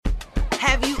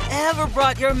Have you ever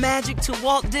brought your magic to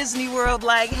Walt Disney World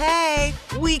like, hey,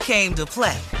 we came to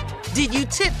play? Did you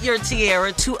tip your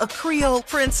tiara to a Creole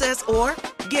princess or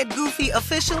get goofy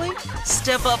officially?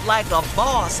 Step up like a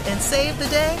boss and save the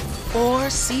day? Or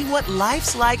see what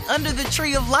life's like under the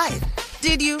tree of life?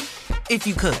 Did you? If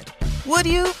you could. Would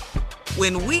you?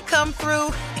 When we come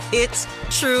through, it's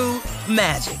true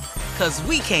magic. 'Cause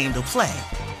we came to play.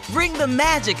 Bring the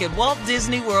magic at Walt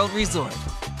Disney World Resort.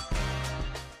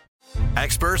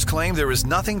 Experts claim there is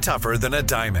nothing tougher than a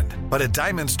diamond. But at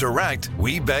Diamonds Direct,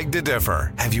 we beg to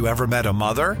differ. Have you ever met a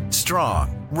mother?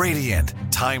 Strong, radiant,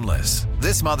 timeless.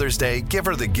 This Mother's Day, give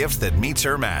her the gift that meets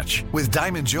her match. With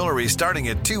diamond jewelry starting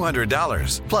at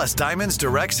 $200. Plus Diamonds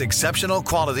Direct's exceptional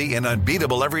quality and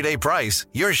unbeatable everyday price,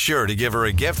 you're sure to give her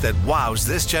a gift that wows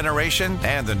this generation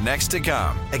and the next to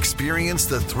come. Experience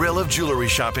the thrill of jewelry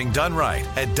shopping done right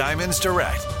at Diamonds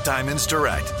Direct. Diamonds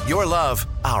Direct. Your love,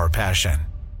 our passion.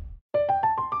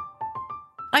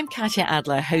 I'm Katya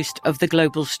Adler, host of The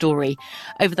Global Story.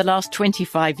 Over the last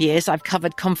 25 years, I've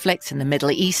covered conflicts in the Middle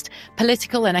East,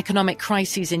 political and economic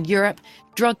crises in Europe,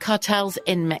 drug cartels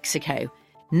in Mexico.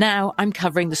 Now I'm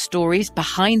covering the stories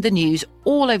behind the news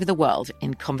all over the world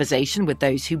in conversation with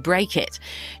those who break it.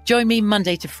 Join me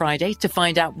Monday to Friday to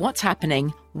find out what's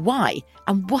happening, why,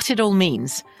 and what it all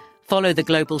means. Follow The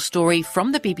Global Story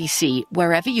from the BBC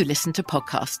wherever you listen to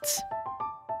podcasts.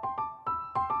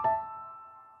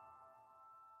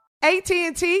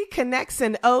 AT&T connects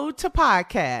an ode to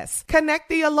podcasts. Connect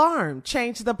the alarm.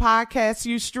 Change the podcast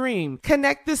you stream.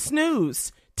 Connect the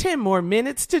snooze. 10 more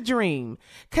minutes to dream.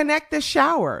 Connect the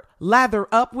shower. Lather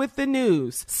up with the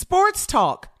news. Sports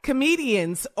talk,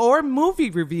 comedians, or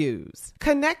movie reviews.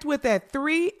 Connect with that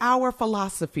 3-hour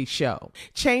philosophy show.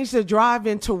 Change the drive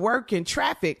into work in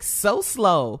traffic so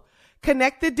slow.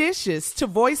 Connect the dishes to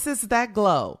voices that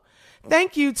glow.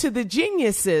 Thank you to the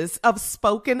geniuses of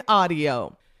spoken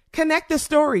audio. Connect the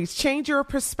stories, change your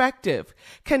perspective.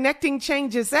 Connecting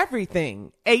changes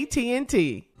everything.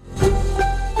 AT&T.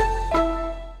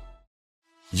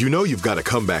 You know you've got a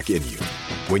comeback in you.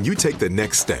 When you take the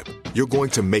next step, you're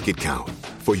going to make it count.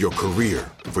 For your career,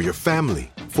 for your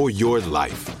family, for your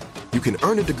life. You can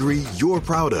earn a degree you're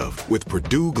proud of with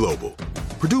Purdue Global.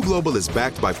 Purdue Global is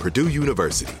backed by Purdue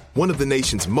University, one of the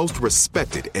nation's most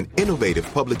respected and innovative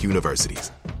public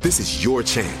universities. This is your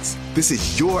chance. This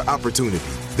is your opportunity.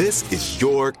 This is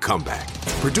your comeback.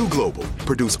 Purdue Global,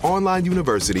 Purdue's online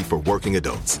university for working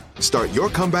adults. Start your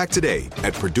comeback today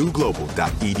at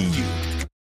purdueglobal.edu.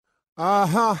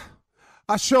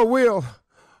 I sure will.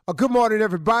 Good morning,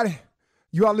 everybody.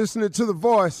 You are listening to The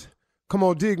Voice. Come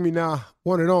on, dig me now.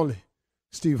 One and only,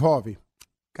 Steve Harvey.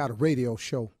 Got a radio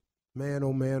show. Man,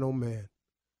 oh man, oh man.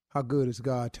 How good is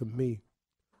God to me?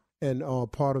 And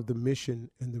part of the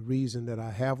mission and the reason that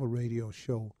I have a radio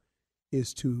show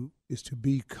is to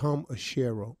become a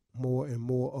sharer, more and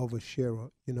more of a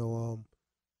sharer. You know,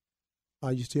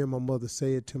 I used to hear my mother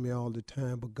say it to me all the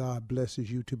time, but God blesses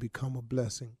you to become a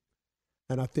blessing.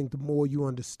 And I think the more you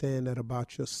understand that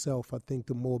about yourself, I think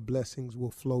the more blessings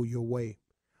will flow your way.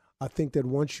 I think that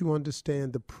once you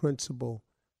understand the principle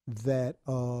that,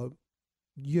 but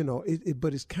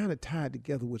it's kind of tied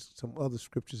together with some other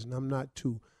scriptures, and I'm not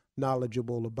too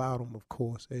knowledgeable about them, of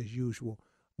course, as usual.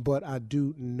 But I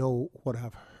do know what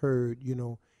I've heard,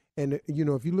 And,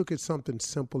 if you look at something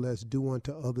simple as do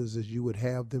unto others as you would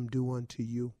have them do unto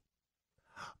you,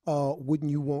 wouldn't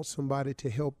you want somebody to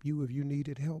help you if you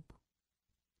needed help?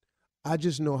 I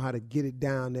just know how to get it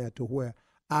down there to where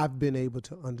I've been able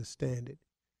to understand it.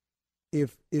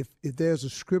 If there's a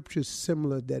scripture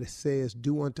similar that it says,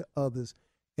 do unto others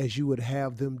as you would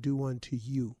have them do unto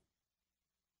you,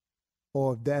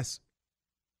 or if that's,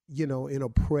 in a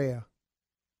prayer,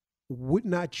 would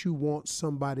not you want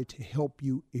somebody to help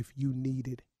you if you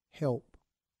needed help?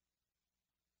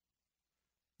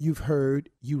 You've heard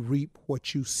you reap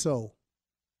what you sow.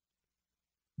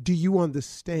 Do you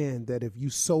understand that if you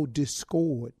sow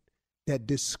discord, that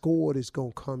discord is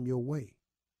going to come your way?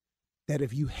 That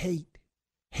if you hate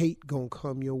going to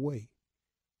come your way?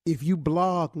 If you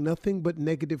blog nothing but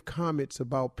negative comments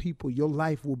about people, your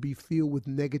life will be filled with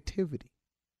negativity.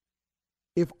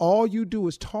 If all you do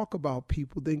is talk about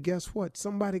people, then guess what?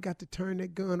 Somebody got to turn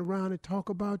that gun around and talk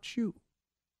about you.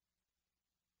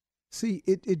 See,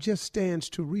 it just stands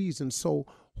to reason. So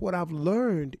what I've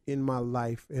learned in my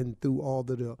life and through all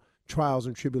the trials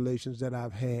and tribulations that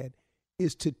I've had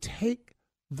is to take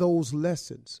those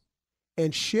lessons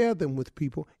and share them with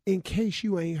people in case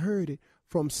you ain't heard it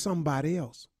from somebody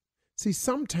else. See,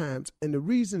 sometimes, and the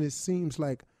reason it seems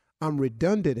like I'm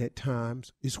redundant at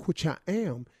times, is which I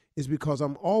am, is because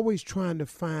I'm always trying to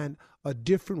find a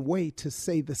different way to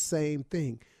say the same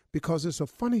thing. Because it's a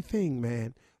funny thing,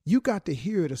 man. You got to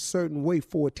hear it a certain way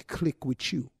for it to click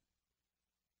with you.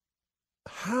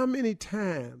 How many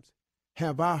times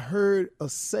have I heard a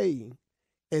saying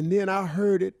and then I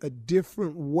heard it a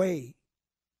different way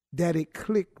that it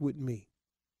clicked with me?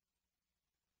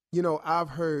 You know, I've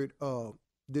heard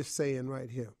this saying right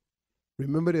here.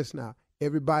 Remember this now.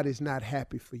 Everybody's not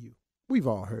happy for you. We've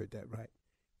all heard that, right?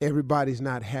 Everybody's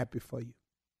not happy for you.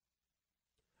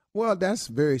 Well, that's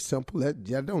very simple.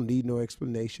 That don't need no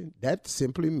explanation. That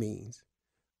simply means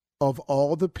of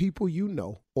all the people you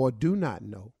know or do not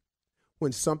know,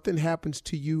 when something happens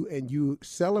to you and you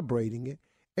celebrating it,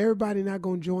 everybody not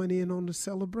going to join in on the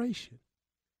celebration.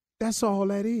 That's all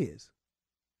that is.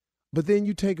 But then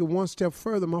you take it one step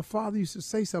further. My father used to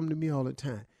say something to me all the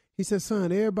time. He said,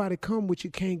 son, everybody come with you,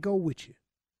 can't go with you.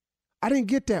 I didn't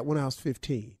get that when I was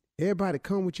 15. Everybody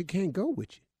come with you, can't go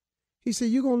with you. He said,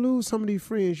 you're going to lose some of these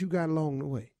friends you got along the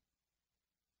way.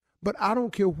 But I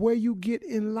don't care where you get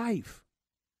in life.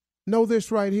 Know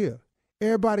this right here.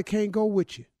 Everybody can't go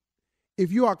with you.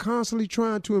 If you are constantly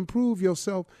trying to improve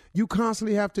yourself, you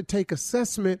constantly have to take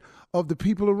assessment of the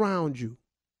people around you.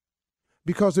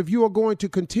 Because if you are going to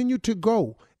continue to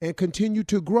go and continue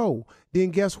to grow, then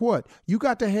guess what? You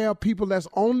got to have people that's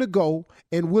on the go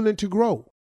and willing to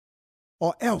grow.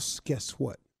 Or else, guess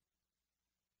what?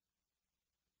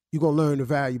 You're going to learn a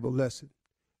valuable lesson.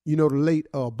 You know, the late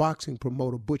boxing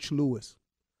promoter, Butch Lewis.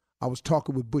 I was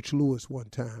talking with Butch Lewis one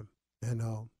time, and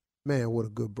man, what a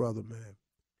good brother, man.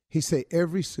 He said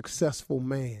every successful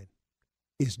man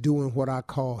is doing what I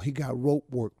call, he got rope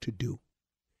work to do.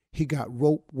 He got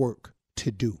rope work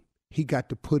to do. He got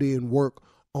to put in work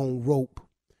on rope.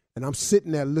 And I'm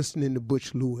sitting there listening to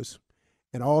Butch Lewis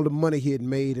and all the money he had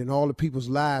made and all the people's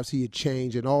lives he had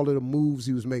changed and all of the moves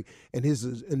he was making and his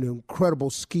incredible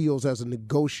skills as a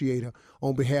negotiator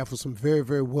on behalf of some very,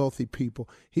 very wealthy people.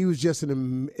 He was just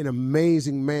an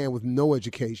amazing man with no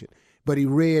education, but he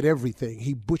read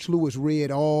everything. Butch Lewis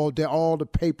read all the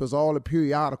papers, all the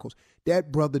periodicals.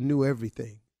 That brother knew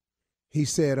everything. He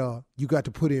said, you got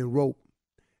to put in rope.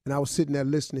 And I was sitting there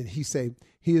listening. He said,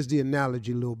 here's the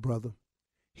analogy, little brother.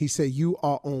 He said, you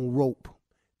are on rope.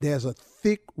 There's a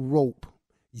thick rope.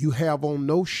 You have on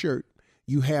no shirt.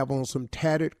 You have on some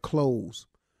tattered clothes.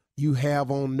 You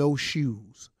have on no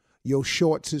shoes. Your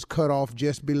shorts is cut off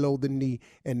just below the knee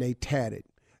and they tattered.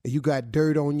 And you got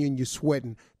dirt on you and you're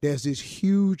sweating. There's this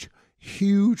huge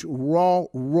raw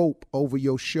rope over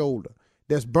your shoulder.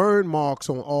 There's burn marks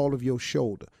on all of your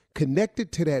shoulder.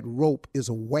 Connected to that rope is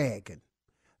a wagon.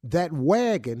 That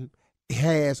wagon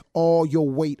has all your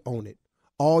weight on it.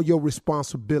 All your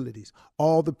responsibilities,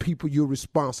 all the people you're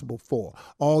responsible for,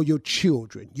 all your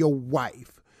children, your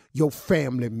wife, your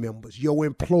family members, your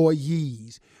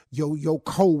employees, your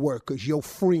co-workers, your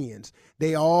friends,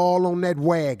 they all on that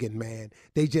wagon, man.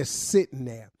 They just sitting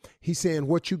there. He's saying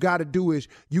what you got to do is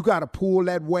you got to pull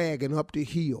that wagon up the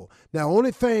hill. Now,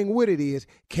 only thing with it is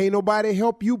can't nobody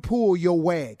help you pull your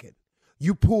wagon.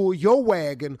 You pull your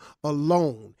wagon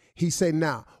alone. He said,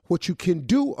 now, what you can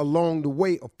do along the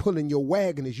way of pulling your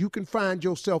wagon is you can find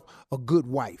yourself a good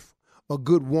wife, a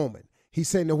good woman. He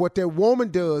said, now what that woman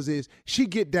does is she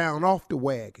get down off the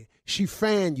wagon. She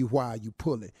fan you while you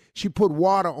pull it. She put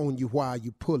water on you while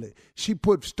you pull it. She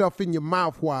put stuff in your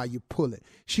mouth while you pull it.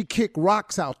 She kick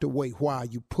rocks out the way while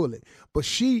you pull it. But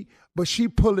she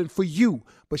pulling for you.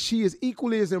 But she is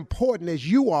equally as important as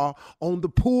you are on the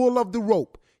pull of the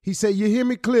rope. He said, you hear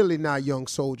me clearly now, young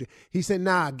soldier. He said,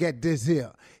 nah, get this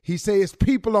here. He said, it's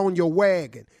people on your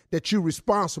wagon that you're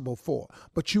responsible for.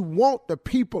 But you want the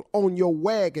people on your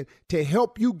wagon to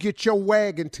help you get your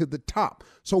wagon to the top.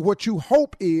 So what you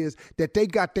hope is that they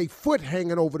got their foot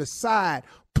hanging over the side,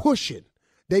 pushing.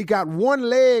 They got one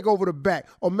leg over the back,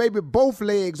 or maybe both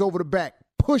legs over the back,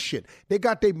 pushing. They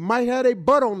might have their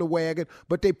butt on the wagon,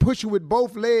 but they push you with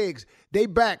both legs. They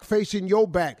back facing your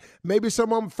back. Maybe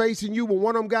some of them facing you, but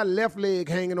one of them got left leg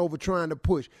hanging over trying to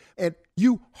push. And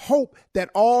you hope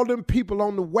that all them people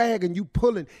on the wagon you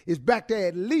pulling is back there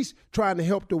at least trying to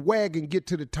help the wagon get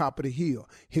to the top of the hill.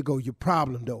 Here go your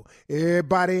problem though.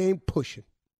 Everybody ain't pushing.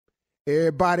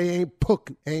 Everybody ain't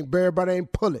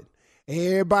pulling.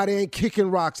 Everybody ain't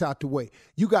kicking rocks out the way.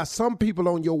 You got some people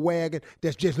on your wagon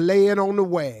that's just laying on the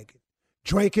wagon,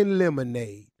 drinking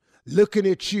lemonade, looking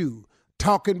at you,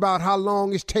 talking about how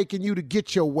long it's taking you to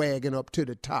get your wagon up to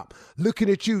the top, looking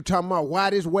at you, talking about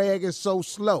why this wagon's so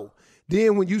slow.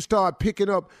 Then when you start picking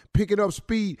up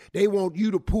speed, they want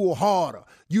you to pull harder,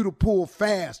 you to pull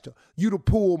faster, you to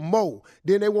pull more.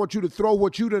 Then they want you to throw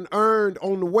what you done earned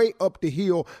on the way up the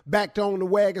hill back on the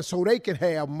wagon so they can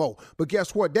have more. But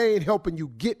guess what? They ain't helping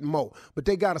you get more. But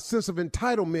they got a sense of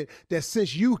entitlement that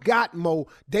since you got more,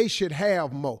 they should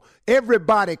have more.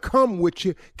 Everybody come with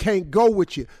you, can't go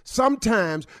with you.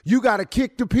 Sometimes you got to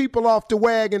kick the people off the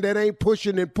wagon that ain't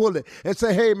pushing and pulling and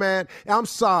say, hey, man, I'm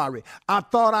sorry. I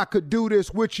thought I could do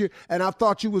this with you, and I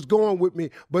thought you was going with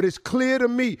me. But it's clear to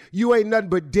me you ain't nothing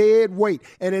but dead weight,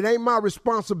 and it ain't my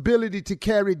responsibility to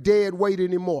carry dead weight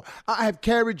anymore. I have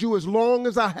carried you as long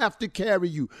as I have to carry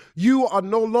you. You are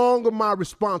no longer my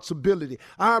responsibility.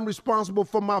 I'm responsible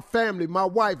for my family, my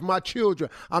wife, my children.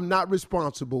 I'm not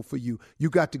responsible for you. You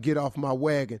got to get off my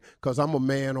wagon because I'm a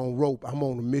man on rope. I'm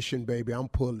on a mission, baby. I'm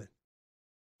pulling.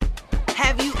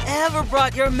 Have you ever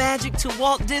brought your magic to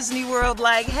Walt Disney World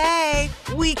like, hey,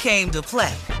 we came to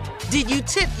play? Did you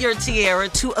tip your tiara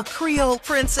to a Creole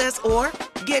princess or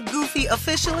get goofy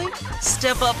officially?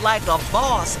 Step up like a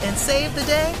boss and save the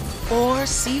day? Or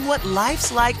see what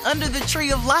life's like under the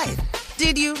tree of life?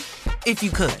 Did you? If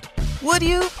you could. Would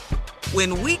you?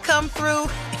 When we come through,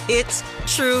 it's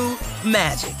true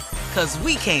magic. 'Cause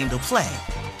we came to play.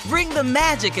 Bring the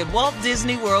magic at Walt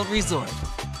Disney World Resort.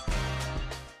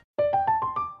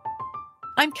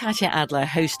 I'm Katya Adler,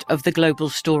 host of The Global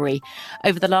Story.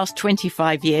 Over the last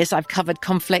 25 years, I've covered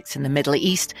conflicts in the Middle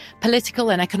East, political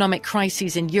and economic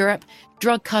crises in Europe,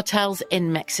 drug cartels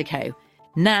in Mexico.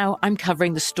 Now I'm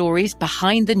covering the stories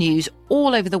behind the news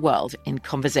all over the world in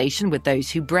conversation with those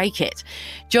who break it.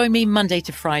 Join me Monday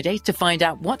to Friday to find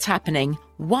out what's happening,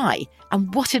 why,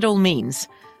 and what it all means.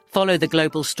 Follow The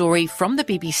Global Story from the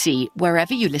BBC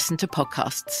wherever you listen to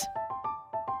podcasts.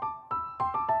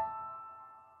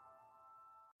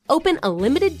 Open a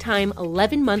limited-time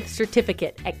 11-month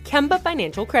certificate at Kemba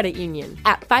Financial Credit Union.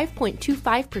 At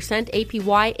 5.25%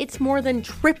 APY, it's more than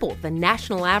triple the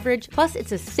national average, plus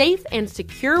it's a safe and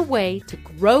secure way to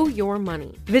grow your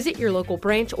money. Visit your local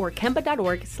branch or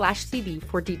kemba.org/CD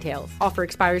for details. Offer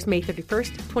expires May 31st,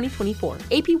 2024.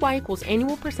 APY equals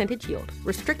annual percentage yield.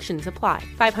 Restrictions apply.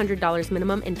 $500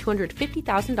 minimum and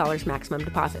 $250,000 maximum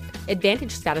deposit.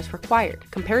 Advantage status required.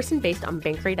 Comparison based on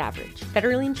bank rate average.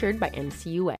 Federally insured by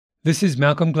NCUA. This is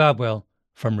Malcolm Gladwell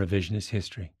from Revisionist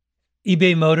History.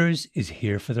 eBay Motors is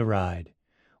here for the ride.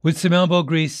 With some elbow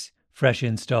grease, fresh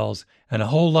installs, and a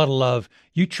whole lot of love,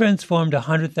 you transformed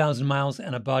 100,000 miles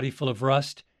and a body full of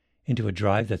rust into a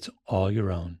drive that's all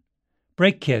your own.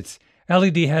 Brake kits,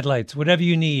 LED headlights, whatever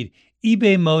you need,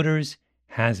 eBay Motors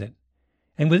has it.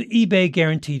 And with eBay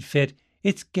Guaranteed Fit,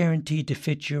 it's guaranteed to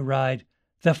fit your ride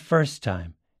the first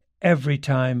time, every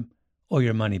time, or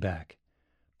your money back.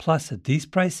 Plus, at these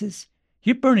prices,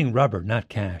 you're burning rubber, not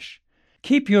cash.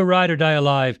 Keep your ride or die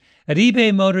alive at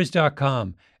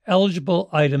ebaymotors.com. Eligible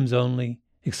items only.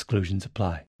 Exclusions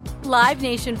apply. Live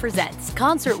Nation presents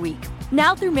Concert Week.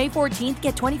 Now through May 14th,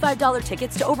 get $25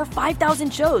 tickets to over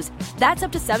 5,000 shows. That's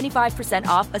up to 75%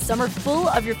 off a summer full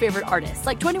of your favorite artists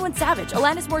like 21 Savage,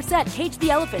 Alanis Morissette, Cage the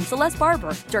Elephant, Celeste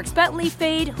Barber, Dierks Bentley,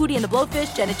 Fade, Hootie and the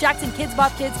Blowfish, Janet Jackson, Kids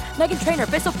Bop Kids, Meghan Trainor,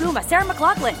 Peso Pluma, Sarah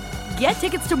McLachlan. Get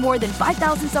tickets to more than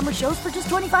 5,000 summer shows for just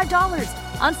 $25.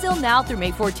 On sale now through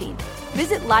May 14th.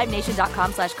 Visit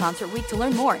LiveNation.com/Concert Week to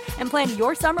learn more and plan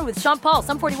your summer with Sean Paul,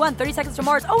 Sum 41, 30 Seconds to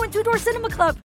Mars, and Two Door Cinema Club.